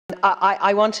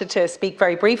I wanted to speak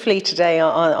very briefly today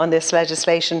on this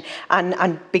legislation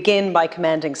and begin by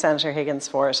commending Senator Higgins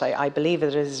for it. I believe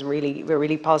it is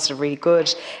really positive, really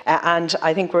good, and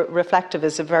I think reflective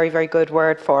is a very, very good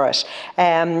word for it.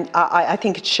 I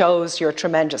think it shows your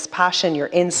tremendous passion, your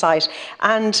insight,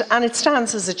 and it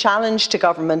stands as a challenge to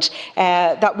government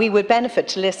that we would benefit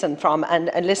to listen from and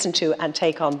listen to and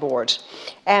take on board.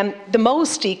 The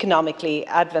most economically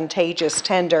advantageous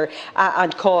tender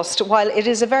and cost, while it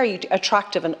is a very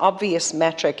attractive and obvious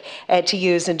metric to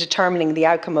use in determining the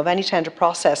outcome of any tender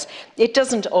process, it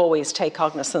doesn't always take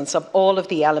cognizance of all of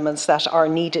the elements that are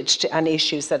needed and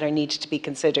issues that are needed to be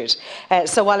considered.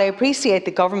 So while I appreciate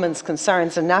the government's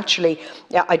concerns, and naturally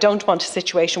I don't want a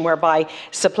situation whereby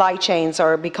supply chains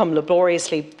are become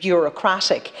laboriously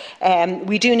bureaucratic,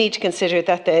 we do need to consider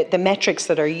that the metrics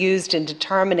that are used in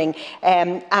determining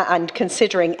and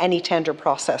considering any tender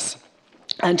process,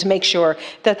 and to make sure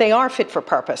that they are fit for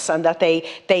purpose and that they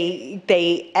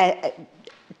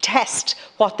test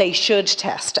what they should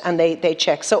test, and they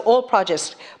check. So all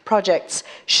projects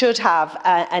should have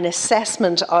an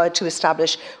assessment to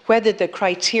establish whether the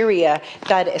criteria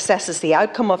that assesses the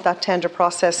outcome of that tender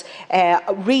process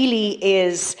really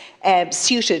is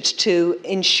suited to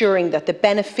ensuring that the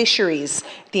beneficiaries,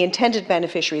 the intended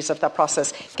beneficiaries of that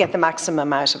process, get the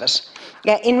maximum out of it.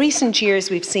 In recent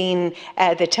years, we've seen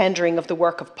the tendering of the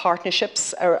work of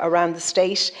partnerships around the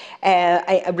state,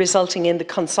 resulting in the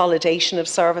consolidation of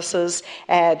services,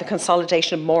 the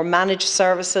consolidation of more managed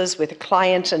services with a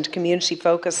client and community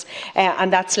focus,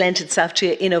 and that's lent itself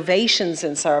to innovations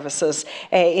in services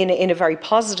in a very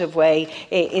positive way.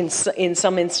 In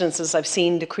some instances, I've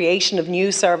seen the creation of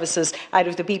new services out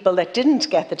of the people that didn't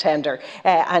get the tender,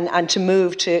 and to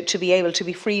move to be able to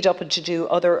be freed up and to do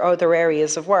other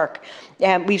areas of work.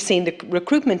 We've seen the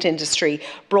recruitment industry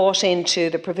brought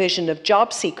into the provision of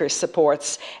job seeker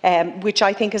supports, which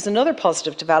I think is another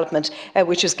positive development,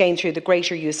 which is gained through the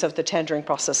greater use of the tendering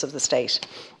process of the state.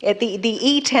 The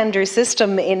e-tender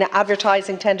system in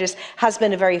advertising tenders has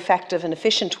been a very effective and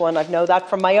efficient one. I know that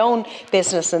from my own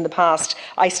business in the past.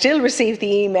 I still receive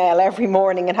the email every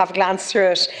morning and have glanced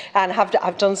through it, and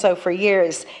I've done so for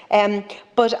years.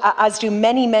 But as do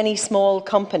many small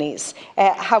companies.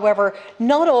 However,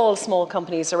 not all small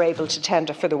companies are able to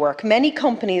tender for the work. Many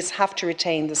companies have to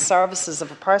retain the services of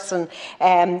a person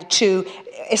to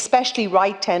especially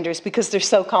write tenders, because they're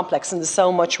so complex and there's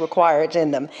so much required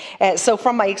in them. So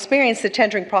from my experience, the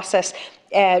tendering process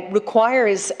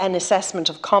requires an assessment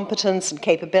of competence and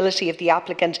capability of the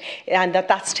applicant, and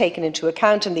that's taken into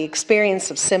account in the experience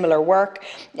of similar work,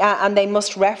 and they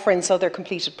must reference other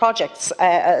completed projects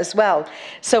as well.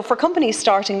 So for companies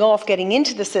starting off getting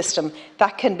into the system,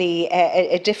 that can be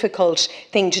a difficult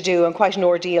thing to do and quite an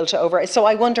ordeal to over. So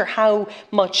I wonder how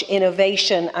much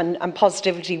innovation and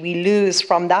positivity we lose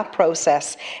from that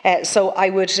process. So I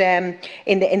would, in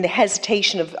the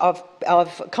hesitation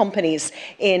of companies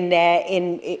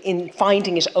in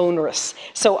finding it onerous.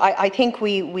 So I think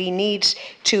we need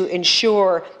to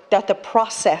ensure that the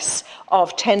process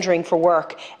of tendering for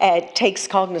work takes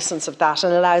cognizance of that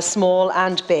and allows small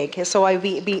and big. So I'd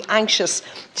be anxious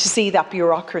to see that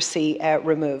bureaucracy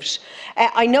removed.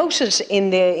 I noted in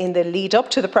the lead up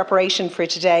to the preparation for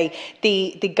today,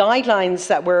 the guidelines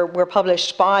that were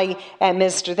published by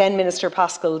then Minister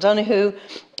Paschal Donoghue,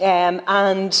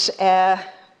 and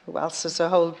who else? There's a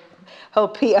whole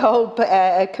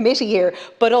committee here,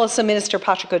 but also Minister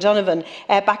Patrick O'Donovan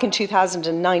back in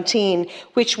 2019,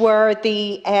 which were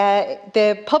the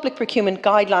public procurement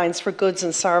guidelines for goods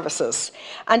and services.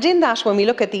 And in that, when we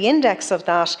look at the index of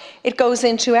that, it goes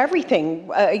into everything,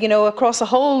 across the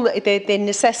whole, the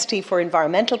necessity for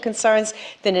environmental concerns,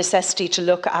 the necessity to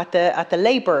look at the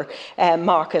labour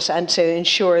market and to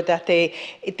ensure that the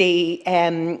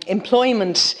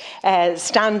employment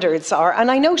standards are. And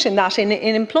I note in that in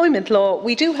employment law,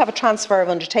 we do have a transfer of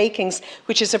undertakings,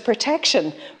 which is a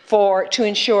protection to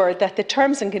ensure that the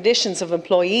terms and conditions of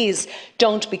employees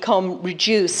don't become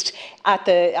reduced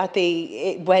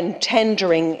when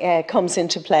tendering comes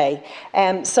into play.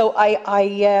 So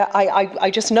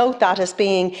I just note that as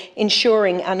being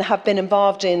ensuring, and have been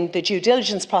involved in the due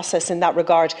diligence process in that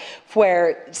regard,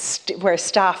 where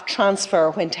staff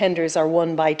transfer when tenders are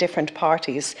won by different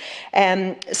parties.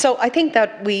 So I think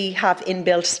that we have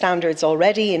inbuilt standards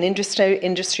already in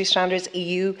industry standards,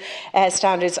 EU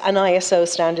standards and ISO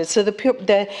standards standards.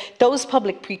 So those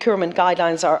public procurement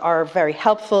guidelines are very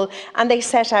helpful, and they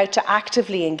set out to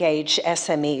actively engage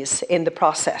SMEs in the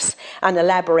process and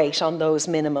elaborate on those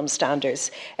minimum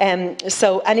standards. And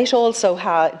it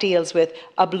also deals with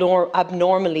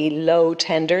abnormally low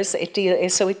tenders.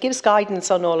 So it gives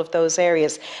guidance on all of those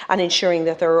areas and ensuring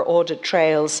that there are audit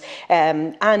trails,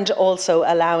 and also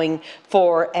allowing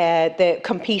for the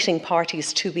competing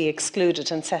parties to be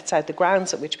excluded, and sets out the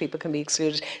grounds at which people can be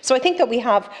excluded. So I think that we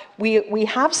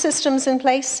have systems in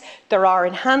place. There are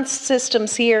enhanced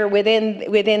systems here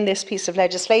within this piece of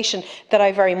legislation that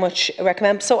I very much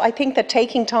recommend. So I think that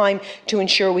taking time to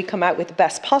ensure we come out with the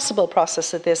best possible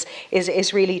process of this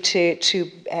is really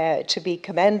to be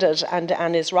commended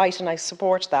and is right, and I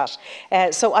support that.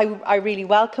 So I really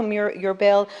welcome your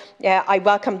bill. I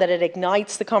welcome that it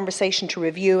ignites the conversation to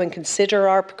review and consider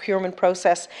our procurement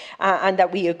process, and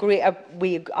that we agree.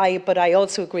 But I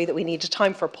also agree that we need a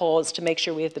time for pause to make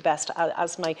sure we have the best,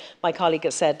 as my colleague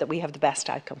has said, that we have the best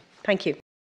outcome. Thank you.